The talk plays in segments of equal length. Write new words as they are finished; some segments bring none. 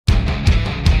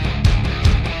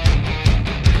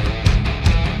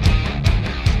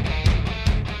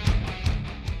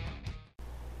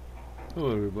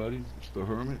everybody, it's the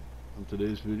Hermit. On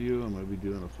today's video I'm going to be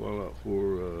doing a Fallout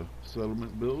 4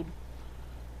 settlement build,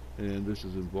 and this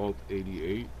is in Vault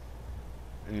 88,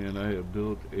 and I have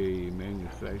built a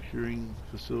manufacturing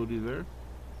facility there.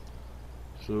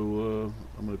 So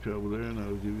I'm going to travel there and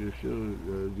I'll give you a show,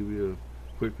 give you a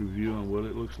quick review on what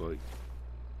it looks like.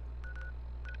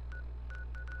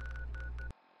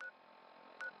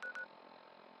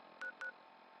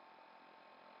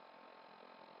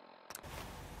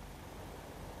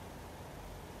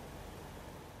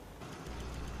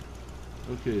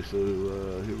 Okay, so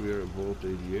here we are at Vault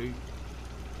 88,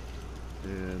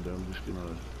 and I'm just going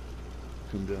to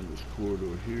come down this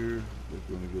corridor here. We're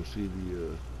going to go see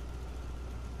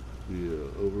the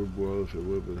Overboss, or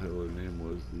whatever the hell her name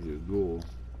was, the Ghoul.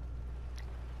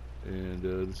 And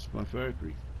this is my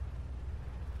factory.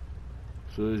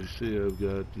 So as you see, I've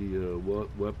got the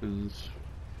weapons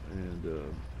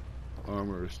and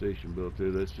armor station built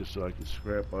there. That's just so I can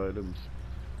scrap items,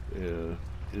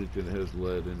 anything that has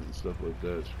lead in it and stuff like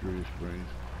that, screw springs,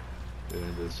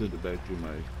 and send it back to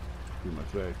my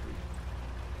factory.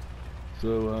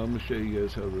 So I'm going to show you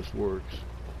guys how this works.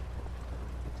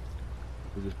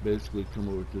 I just basically come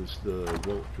over to this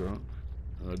vault trunk,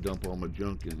 dump all my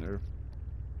junk in there.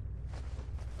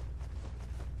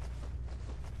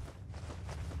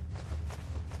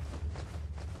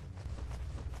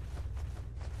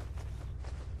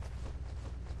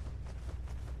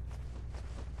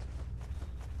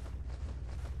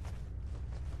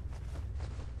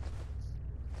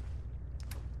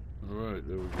 Alright,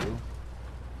 there we go.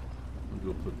 I'll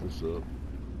go put this up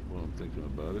while I'm thinking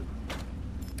about it.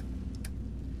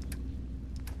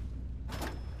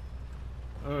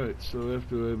 Alright, so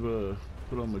after I've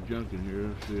put all my junk in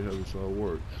here, see how this all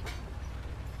works.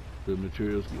 The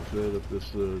materials get fed up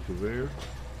this conveyor,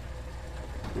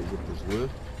 goes up this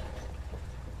lift,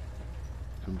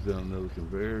 comes down another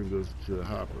conveyor and goes to a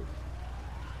hopper.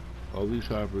 All these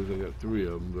hoppers, I got 3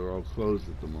 of them, they're all closed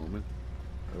at the moment.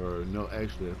 Or no,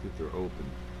 actually I think they're open,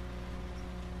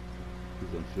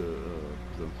 because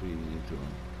I'm feeding into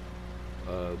them.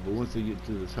 But once they get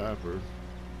to this hopper,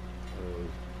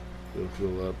 they'll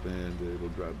fill up and it'll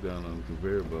drop down on the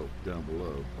conveyor belt down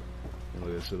below. And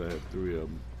like I said, I have 3 of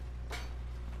them.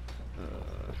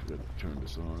 I forgot to turn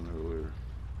this on earlier.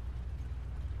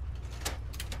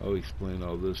 I'll explain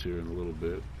all this here in a little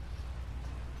bit.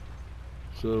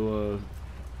 So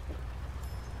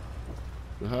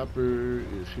the hopper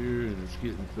is here and it's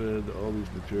getting fed all these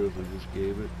materials I just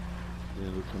gave it, and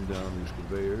it'll come down these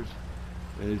conveyors.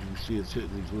 And as you can see, it's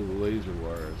hitting these little laser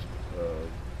wires.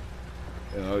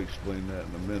 And I'll explain that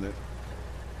in a minute.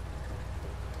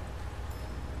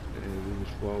 And we'll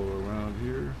just follow around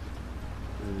here,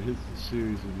 and it hits the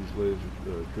series of these laser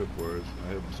tripwires. I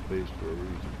have the space for a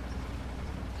reason.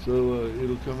 So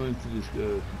it'll come into these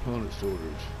component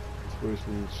sorters. This first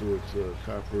one sorts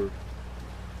copper,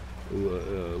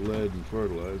 lead, and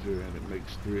fertilizer, and it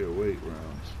makes 308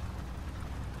 rounds.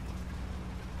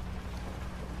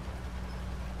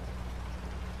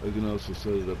 I can also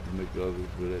set it up to make others,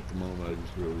 but at the moment I like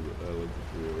the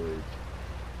 308.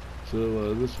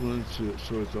 So this one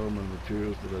sorts all my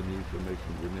materials that I need for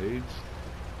making grenades,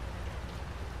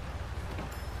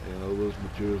 and all those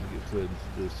materials get fed into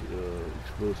this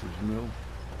explosives mill.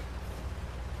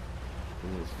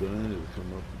 And when it's done, it'll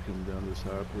come up and come down this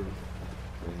hopper,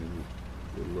 and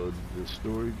it'll load this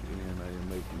storage, and I am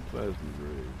making plasma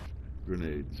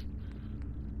grenades.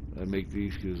 I make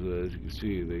these because, as you can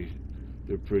see,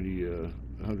 they're pretty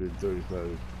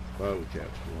 135 bottle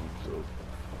caps for them, so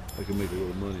I can make a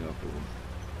little money off of them.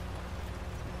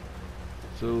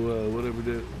 So whatever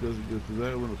doesn't go through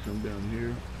that one will come down here,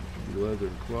 which will be leather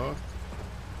and cloth.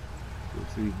 We'll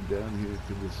feed down here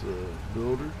to this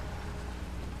builder,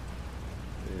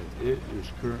 and it is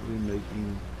currently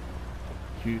making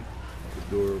cute,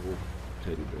 adorable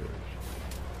teddy bears.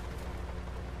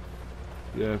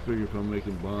 Yeah, I figure if I'm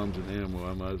making bombs and ammo,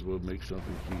 I might as well make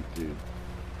something cute too.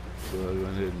 So I went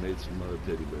ahead and made some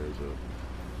teddy bears up.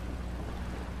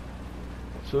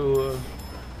 So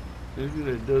anything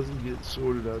that doesn't get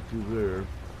sorted out through there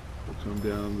will come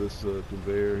down this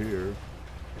conveyor here,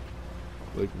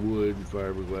 like wood and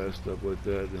fiberglass, stuff like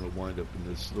that, and it'll wind up in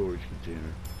this storage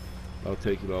container. I'll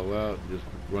take it all out and just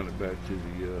run it back to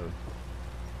the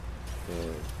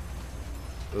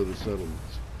other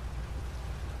settlements.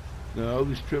 Now all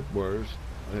these tripwires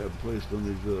I have placed on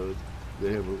these,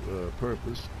 they have a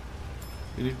purpose.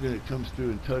 Anything that comes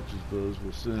through and touches those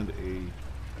will send a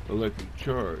electric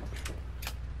charge.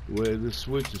 The way this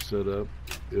switch is set up,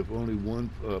 if only one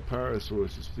power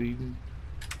source is feeding,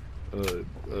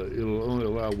 it'll only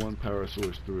allow one power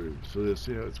source through. So you'll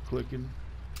see how it's clicking.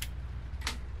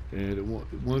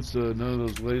 And once none of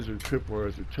those laser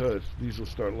tripwires are touched, these will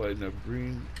start lighting up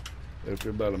green after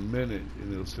about a minute,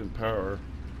 and it'll send power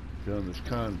down this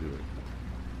conduit,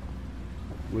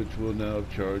 which will now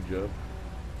charge up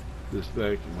this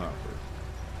vacuum hopper.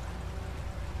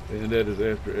 And that is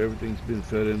after everything's been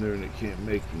fed in there and it can't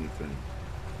make anything.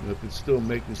 Now, if it's still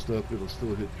making stuff, it'll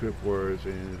still hit tripwires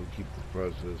and it'll keep the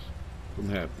process from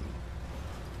happening.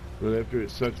 But after it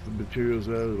sucks the materials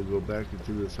out, it'll go back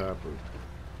into this hopper.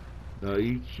 Now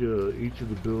each of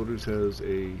the builders has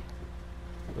a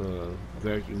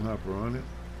vacuum hopper on it.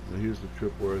 Now here's the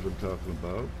tripwires I'm talking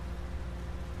about.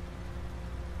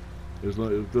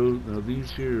 Now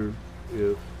these here,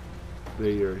 if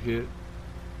they are hit,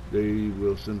 they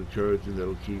will send a charge and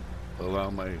that'll allow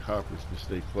my hoppers to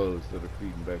stay closed that are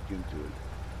feeding back into it.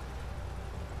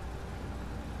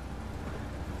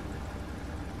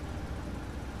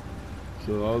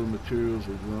 So all the materials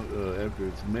are after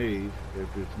it's made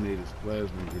as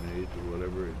plasma grenades or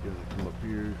whatever, it's going to come up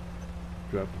here,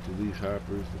 drop it to these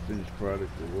hoppers. The finished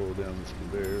product will roll down this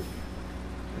conveyor,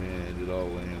 and it all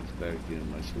lands back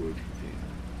in my storage container.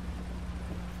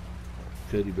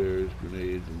 Teddy bears,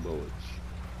 grenades, and bullets.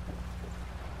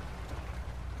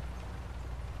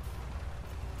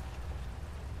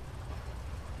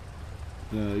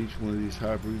 Now each one of these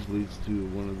hoppers leads to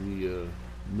one of the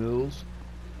mills,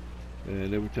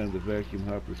 and every time the vacuum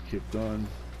hopper is kicked on,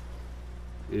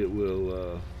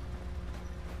 it'll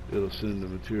send the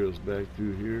materials back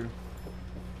through here.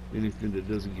 Anything that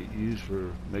doesn't get used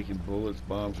for making bullets,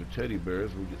 bombs, or teddy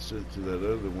bears will get sent to that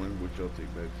other one, which I'll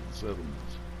take back to the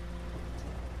settlements.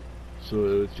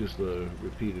 So it's just a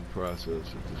repeated process.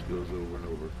 It just goes over and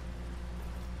over.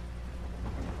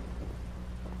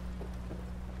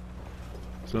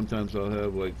 Sometimes I'll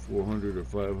have like 400 or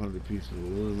 500 pieces of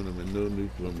aluminum and no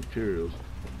nuclear materials.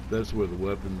 That's where the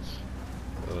weapons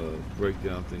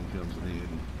breakdown thing comes in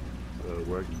handy,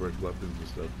 where I can break weapons and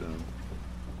stuff down.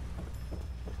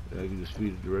 And I can just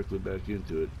feed it directly back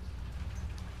into it.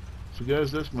 So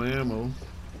guys, that's my ammo,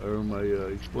 or my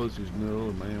explosives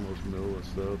mill and my ammo's mill and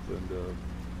stuff. And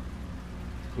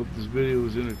hope this video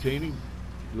was entertaining.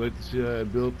 If you'd like to see how I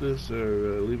built this,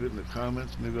 or leave it in the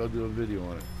comments. Maybe I'll do a video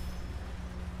on it.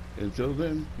 Until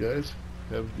then, guys,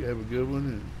 have a good one,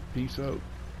 and peace out.